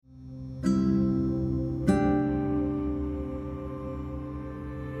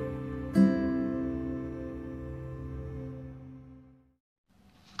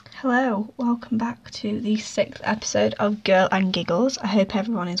Hello, welcome back to the 6th episode of Girl and Giggles. I hope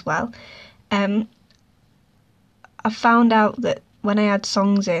everyone is well. I found out that when I add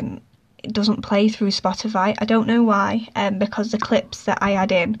songs in, it doesn't play through Spotify. I don't know why, because the clips that I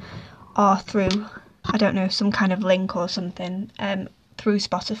add in are through, I don't know, some kind of link or something through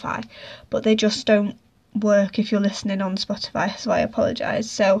Spotify, but they just don't work if you're listening on Spotify, so I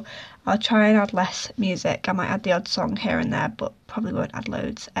apologise. So I'll try and add less music. I might add the odd song here and there, but probably won't add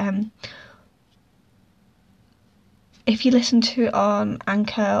loads. If you listen to it on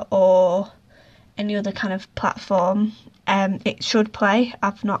Anchor or any other kind of platform, it should play.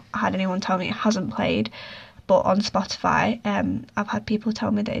 I've not had anyone tell me it hasn't played, but on Spotify, I've had people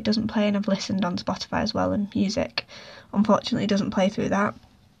tell me that it doesn't play, and I've listened on Spotify as well, and music unfortunately doesn't play through that.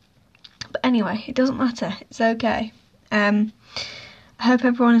 But anyway, it doesn't matter, it's okay. I hope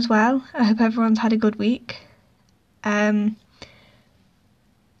everyone is well. I hope everyone's had a good week. It's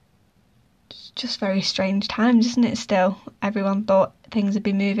just very strange times, isn't it, still? Everyone thought things had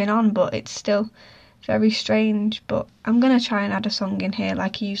been moving on, but it's still very strange. But I'm going to try and add a song in here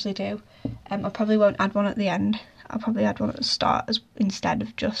like I usually do. I probably won't add one at the end. I'll probably add one at the start instead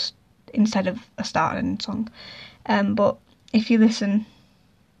of a start and end song. But if you listen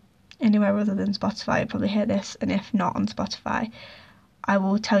anywhere other than Spotify, you'll probably hear this, and if not on Spotify, I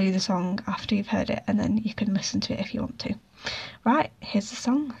will tell you the song after you've heard it, and then you can listen to it if you want to. Right, here's the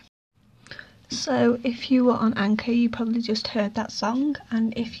song. So if you were on Anchor, you probably just heard that song,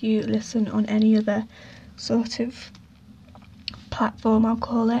 and if you listen on any other sort of platform, I'll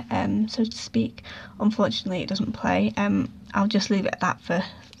call it, so to speak, unfortunately it doesn't play. I'll just leave it at that for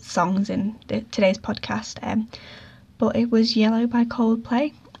songs in today's podcast. But it was Yellow by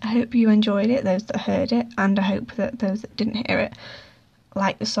Coldplay. I hope you enjoyed it, those that heard it, and I hope that those that didn't hear it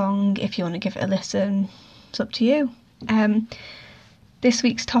like the song. If you want to give it a listen, it's up to you. This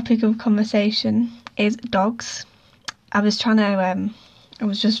week's topic of conversation is dogs. I was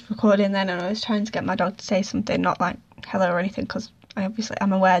just recording then, and I was trying to get my dog to say something, not like hello or anything, because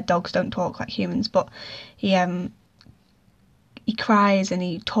I'm aware dogs don't talk like humans, but he cries and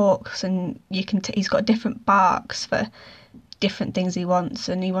he talks, and he's got different barks for different things he wants,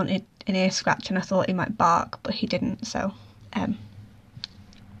 and he wanted an ear scratch, and I thought he might bark, but he didn't, so you're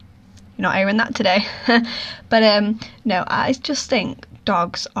not hearing that today. But no, I just think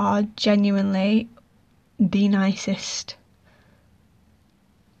dogs are genuinely the nicest,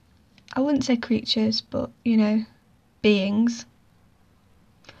 I wouldn't say creatures, but beings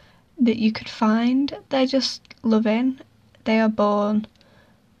that you could find. They're just loving. They are born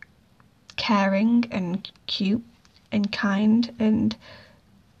caring and cute and kind, and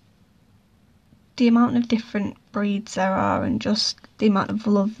the amount of different breeds there are and just the amount of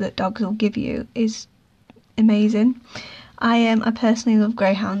love that dogs will give you is amazing. I personally love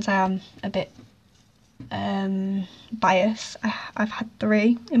greyhounds. I am a bit biased. I've had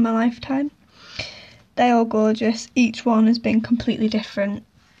 3 in my lifetime. They're all gorgeous. Each one has been completely different.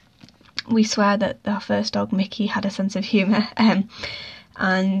 We swear that our first dog, Mickey, had a sense of humour,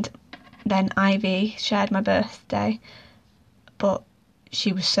 and then Ivy shared my birthday, but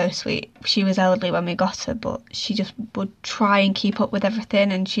she was so sweet. She was elderly when we got her, but she just would try and keep up with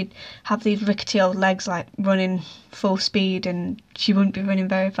everything, and she'd have these rickety old legs like running full speed, and she wouldn't be running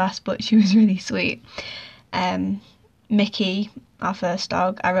very fast, but she was really sweet. Mickey, our first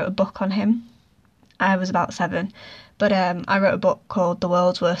dog, I wrote a book on him. I was about 7, but I wrote a book called The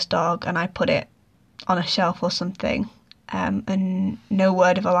World's Worst Dog, and I put it on a shelf or something, and no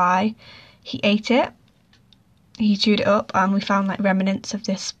word of a lie, he ate it. He chewed it up, and we found like remnants of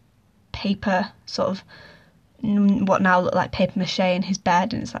this paper, sort of what now looked like paper mache, in his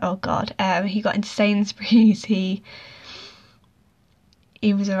bed, and it's like, oh god. He got into Sainsbury's. He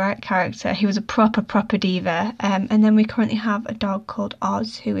was a right character. He was a proper diva. And then we currently have a dog called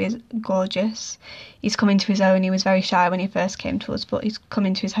Oz, who is gorgeous. He's come into his own. He was very shy when he first came to us, but he's come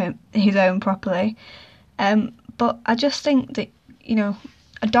into his own properly. But I just think that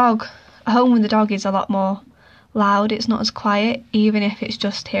a home with a dog is a lot more loud. It's not as quiet, even if it's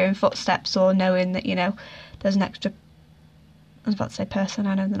just hearing footsteps or knowing that there's an extra, I was about to say person,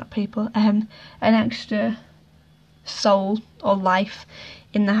 I know they're not people, an extra soul or life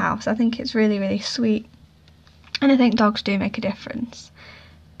in the house. I think it's really, really sweet, and I think dogs do make a difference.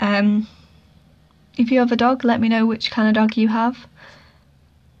 If you have a dog, let me know which kind of dog you have.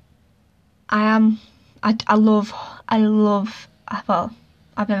 I love, well,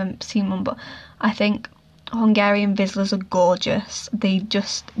 I've never seen one, but I think Hungarian Vizslas are gorgeous.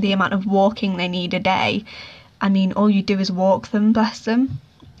 The amount of walking they need a day, I mean, all you do is walk them, bless them.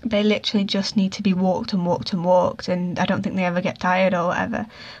 They literally just need to be walked and walked and walked, and I don't think they ever get tired or whatever.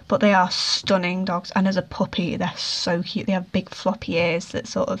 But they are stunning dogs, and as a puppy they're so cute. They have big floppy ears that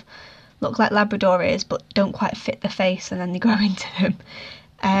sort of look like Labrador ears but don't quite fit the face, and then they grow into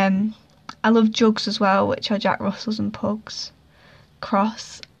them. I love Jugs as well, which are Jack Russells and Pugs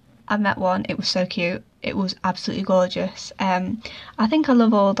cross. I met one, it was so cute, it was absolutely gorgeous. I think I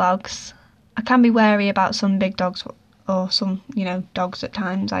love all dogs. I can be wary about some big dogs or some, dogs at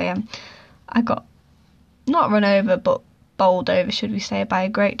times. I got not run over but bowled over, should we say, by a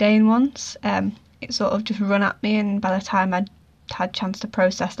Great Dane once. It sort of just run at me, and by the time I'd had a chance to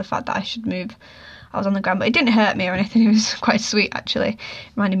process the fact that I should move, I was on the ground. But it didn't hurt me or anything, it was quite sweet actually. It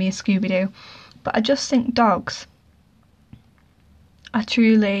reminded me of Scooby-Doo. But I just think dogs are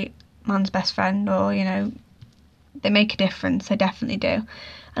truly man's best friend, or they make a difference. They definitely do.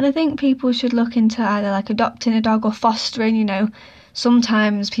 And I think people should look into either like adopting a dog or fostering.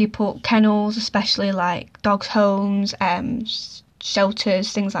 Sometimes people, kennels especially, like dogs homes,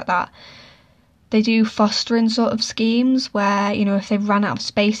 shelters, things like that, they do fostering sort of schemes where, if they've run out of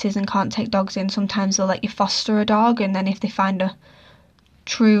spaces and can't take dogs in, sometimes they'll let you foster a dog, and then if they find a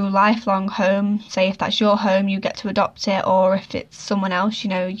true lifelong home, say if that's your home, you get to adopt it, or if it's someone else,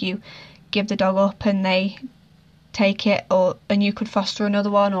 you give the dog up and they take it, and you could foster another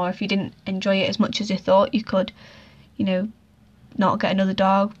one. Or if you didn't enjoy it as much as you thought, you could not get another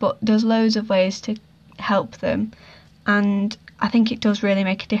dog. But there's loads of ways to help them, and I think it does really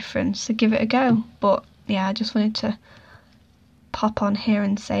make a difference, so give it a go. But yeah, I just wanted to pop on here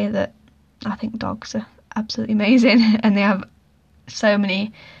and say that I think dogs are absolutely amazing, and they have so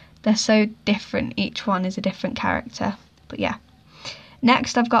many, they're so different, each one is a different character. But yeah,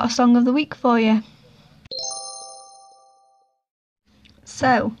 next I've got a song of the week for you.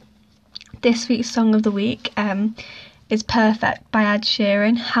 So this week's song of the week is Perfect by Ed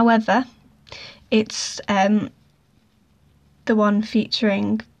Sheeran. However, it's the one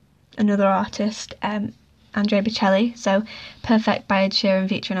featuring another artist, Andrea Bocelli. So Perfect by Ed Sheeran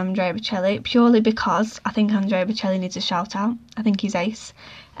featuring Andrea Bocelli, purely because I think Andrea Bocelli needs a shout out. I think he's ace.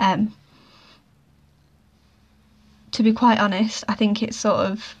 To be quite honest, I think it's sort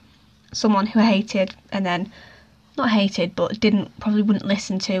of someone who I hated, and then not hated but probably wouldn't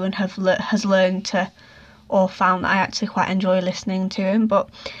listen to, and has learned to, or found that I actually quite enjoy listening to him. But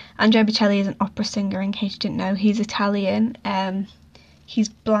Andrea Bocelli is an opera singer, in case you didn't know. He's Italian. He's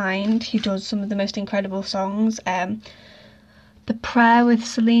blind. He does some of the most incredible songs. The Prayer with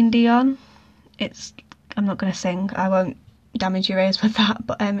Celine Dion. I'm not going to sing. I won't damage your ears with that.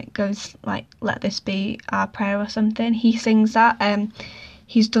 But it goes like, "Let this be our prayer" or something. He sings that.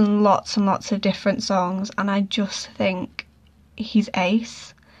 He's done lots and lots of different songs, and I just think he's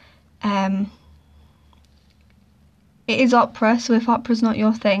ace. It is opera, so if opera's not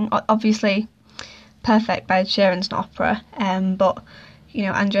your thing, obviously Perfect by Ed Sheeran's not opera, but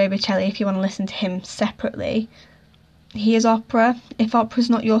Andrea Bocelli, if you want to listen to him separately, he is opera. If opera's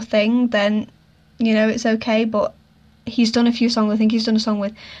not your thing, then it's okay. But he's done a few songs. I think he's done a song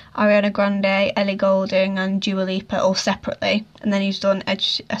with Ariana Grande, Ellie Goulding and Dua Lipa, all separately, and then he's done a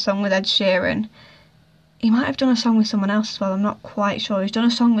song with Ed Sheeran. He might have done a song with someone else as well, I'm not quite sure. He's done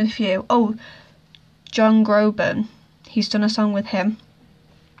a song with a few. John Groban, he's done a song with him.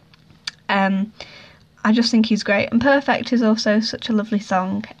 I just think he's great, and Perfect is also such a lovely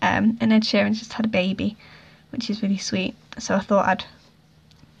song. And Ed Sheeran's just had a baby, which is really sweet, so I thought I'd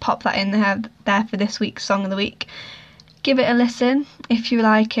pop that in there for this week's song of the week. Give it a listen. If you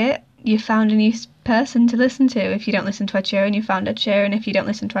like it, you've found a new person to listen to. If you don't listen to Ed Sheeran, you found Ed Sheeran. If you don't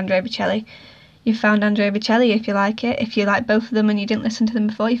listen to Andrea Bocelli, you found Andrea Bocelli. If you like it, if you like both of them and you didn't listen to them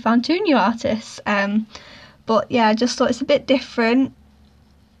before, you found two new artists. But yeah, I just thought it's a bit different,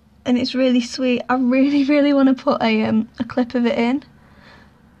 and it's really sweet. I really, really want to put a clip of it in,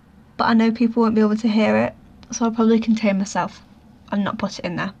 but I know people won't be able to hear it, so I'll probably contain myself and not put it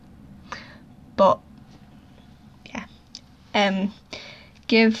in there. But yeah,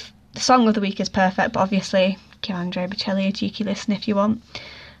 give the song of the week is Perfect, but obviously give Andrea Bocelli a cheeky listen if you want.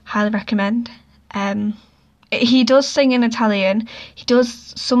 Highly recommend. He does sing in Italian. He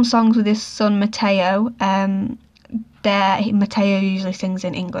does some songs with his son Matteo. Matteo usually sings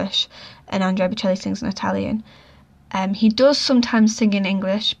in English, and Andrea Bocelli sings in Italian. He does sometimes sing in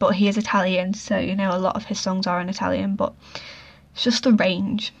English, but he is Italian, so a lot of his songs are in Italian. But it's just the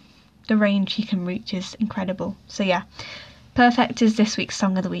range he can reach is incredible. So yeah, Perfect is this week's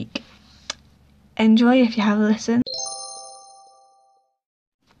song of the week. Enjoy if you have a listen.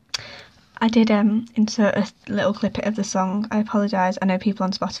 I did insert a little clip of the song. I apologise. I know people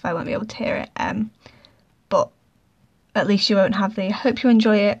on Spotify won't be able to hear it. But at least you won't have the, I hope you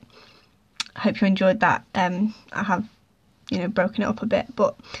enjoy it. I hope you enjoyed that. I have, broken it up a bit,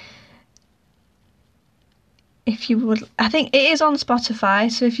 but if you would, I think it is on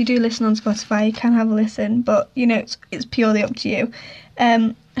Spotify, so if you do listen on Spotify, you can have a listen, but it's purely up to you.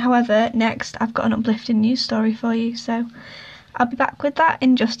 However, next I've got an uplifting news story for you, so I'll be back with that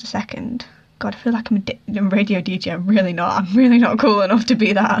in just a second. God, I feel like I'm a radio DJ. I'm really not cool enough to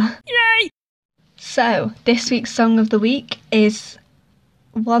be that. Yay! So, this week's song of the week is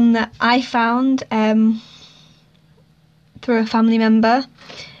one that I found through a family member.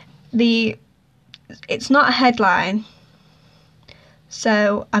 It's not a headline,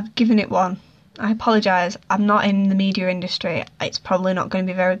 so I've given it one. I apologise, I'm not in the media industry. It's probably not going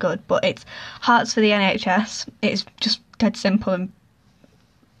to be very good, but it's Hearts for the NHS. It's just dead simple and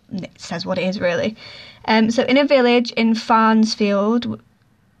it says what it is, really. So in a village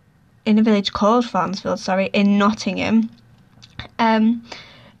called Farnsfield, in Nottingham,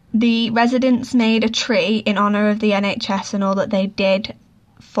 the residents made a tree in honour of the NHS and all that they did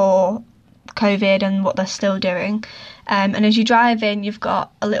for COVID and what they're still doing. And as you drive in, you've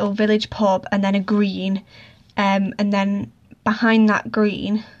got a little village pub and then a green. And then behind that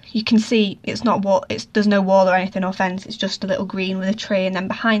green, you can see there's no wall or anything or fence, it's just a little green with a tree, and then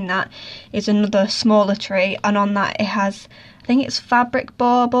behind that is another smaller tree, and on that it has, I think it's fabric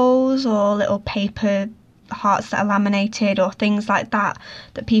baubles or little paper hearts that are laminated or things like that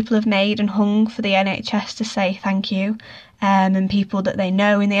people have made and hung for the NHS to say thank you, and people that they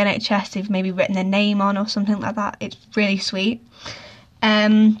know in the NHS who've maybe written their name on or something like that. It's really sweet.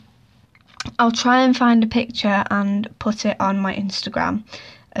 I'll try and find a picture and put it on my Instagram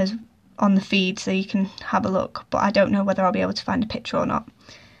as on the feed so you can have a look, but I don't know whether I'll be able to find a picture or not.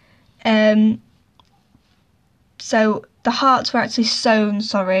 So the hearts were actually sewn,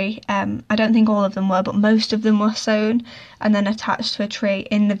 I don't think all of them were, but most of them were sewn and then attached to a tree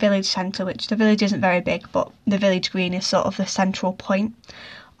in the village centre, which the village isn't very big, but the village green is sort of the central point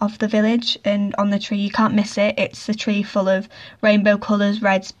of the village, and on the tree you can't miss it. It's a tree full of rainbow colours,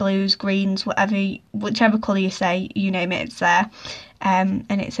 reds, blues, greens, whichever colour you say, you name it, it's there. And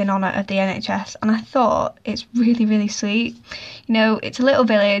it's in honour of the NHS, and I thought it's really, really sweet. It's a little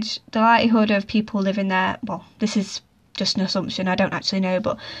village, the likelihood of people living there, well, this is just an assumption, I don't actually know,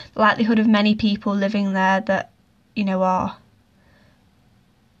 but the likelihood of many people living there that are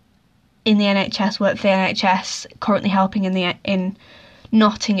in the NHS, work for the NHS, currently helping in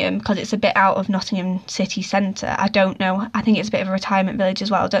Nottingham, because it's a bit out of Nottingham city centre. I don't know, I think it's a bit of a retirement village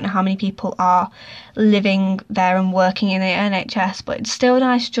as well. I don't know how many people are living there and working in the NHS, but it's still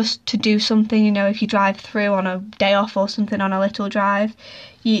nice just to do something, if you drive through on a day off or something, on a little drive,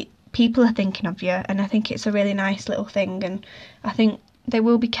 people are thinking of you, and I think it's a really nice little thing, and I think they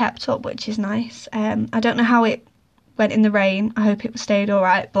will be kept up, which is nice. I don't know how it went in the rain. I hope it stayed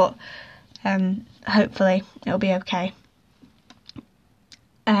alright, but hopefully it'll be okay.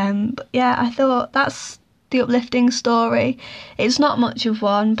 But yeah, I thought that's the uplifting story. It's not much of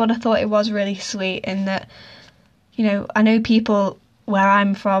one, but I thought it was really sweet in that, I know people where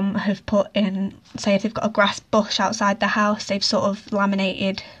I'm from have put in, say if they've got a grass bush outside the house, they've sort of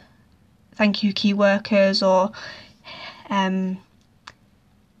laminated thank you key workers or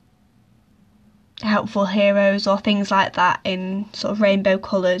helpful heroes or things like that in sort of rainbow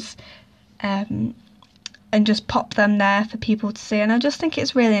colours, and just pop them there for people to see, and I just think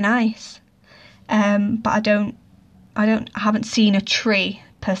it's really nice. But I haven't seen a tree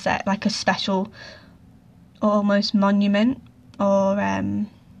per se, like a special almost monument or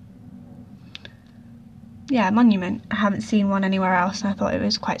monument. I haven't seen one anywhere else, and I thought it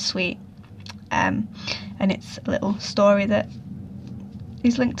was quite sweet. And it's a little story that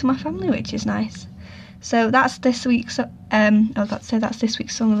is linked to my family, which is nice. So that's this week's that's this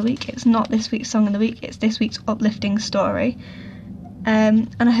week's song of the week. It's not this week's song of the week, it's this week's uplifting story.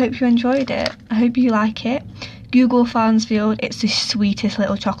 And I hope you enjoyed it. I hope you like it. Google Farnsfield. It's the sweetest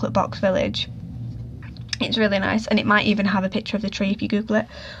little chocolate box village. It's really nice, and it might even have a picture of the tree if you Google it,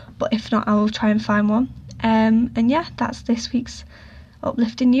 but if not, I will try and find one. And yeah, that's this week's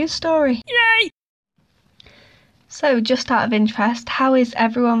uplifting news story. Yay! So, just out of interest, how is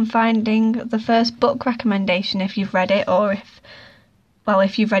everyone finding the first book recommendation, if you've read it, or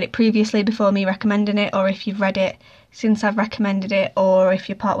if you've read it previously before me recommending it, or if you've read it since I've recommended it, or if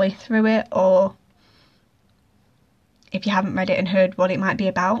you're partway through it, or if you haven't read it and heard what it might be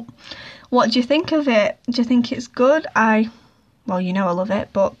about. What do you think of it? Do you think it's good? I love it,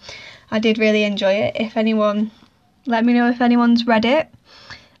 but I did really enjoy it. Let me know if anyone's read it.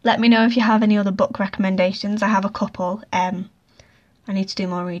 Let me know if you have any other book recommendations. I have a couple. I need to do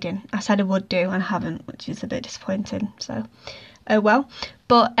more reading. I said I would do and I haven't, which is a bit disappointing. So, oh well.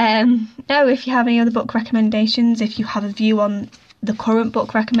 But no, if you have any other book recommendations, if you have a view on the current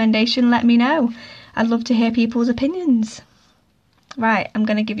book recommendation, let me know. I'd love to hear people's opinions. Right, I'm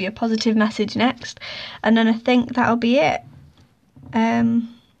going to give you a positive message next, and then I think that'll be it. I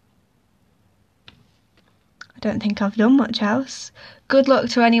don't think I've done much else. Good luck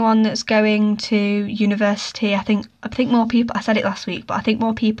to anyone that's going to university. I think more people, I said it last week, but I think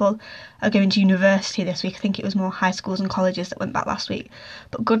more people are going to university this week. I think it was more high schools and colleges that went back last week.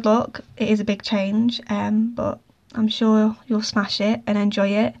 But good luck. It is a big change, but I'm sure you'll smash it and enjoy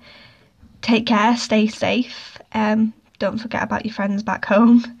it. Take care, stay safe. Don't forget about your friends back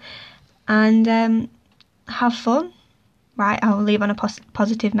home. And have fun. Right, I'll leave on a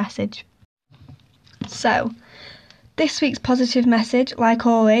positive message. So, this week's positive message, like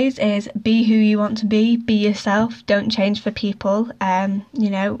always, is be who you want to be yourself, don't change for people.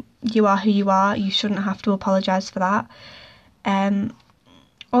 You are who you are, you shouldn't have to apologise for that.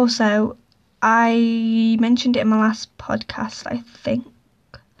 Also, I mentioned it in my last podcast, I think,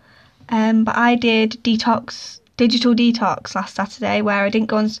 but I did digital detox last Saturday, where I didn't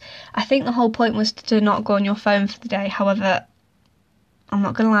go on. I think the whole point was to not go on your phone for the day. However, I'm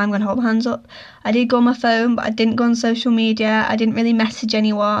not going to lie, I'm going to hold my hands up. I did go on my phone, but I didn't go on social media. I didn't really message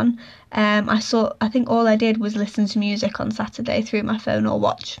anyone. I think all I did was listen to music on Saturday through my phone or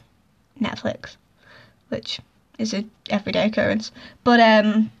watch Netflix, which is a everyday occurrence. But,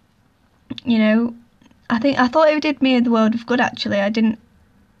 I thought it did me the world of good, actually. I didn't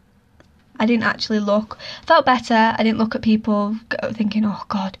actually look. I felt better. I didn't look at people thinking, oh,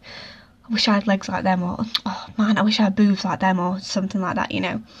 God, I wish I had legs like them, or oh man, I wish I had boobs like them, or something like that,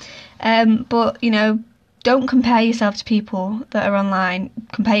 But, don't compare yourself to people that are online.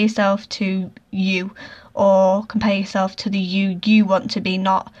 Compare yourself to you, or compare yourself to the you want to be,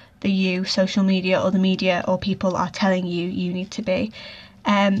 not the you social media or the media or people are telling you need to be.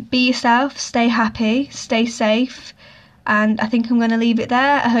 Be yourself, stay happy, stay safe, and I think I'm going to leave it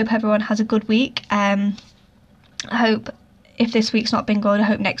there. I hope everyone has a good week. I hope, if this week's not been good, I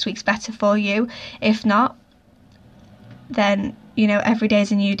hope next week's better for you. If not, then, every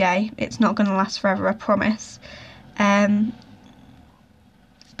day's a new day. It's not going to last forever, I promise.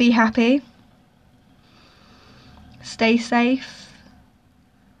 Be happy. Stay safe.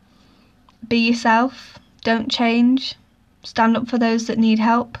 Be yourself. Don't change. Stand up for those that need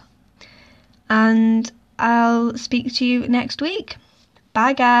help. And I'll speak to you next week.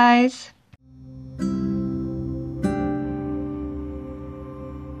 Bye, guys.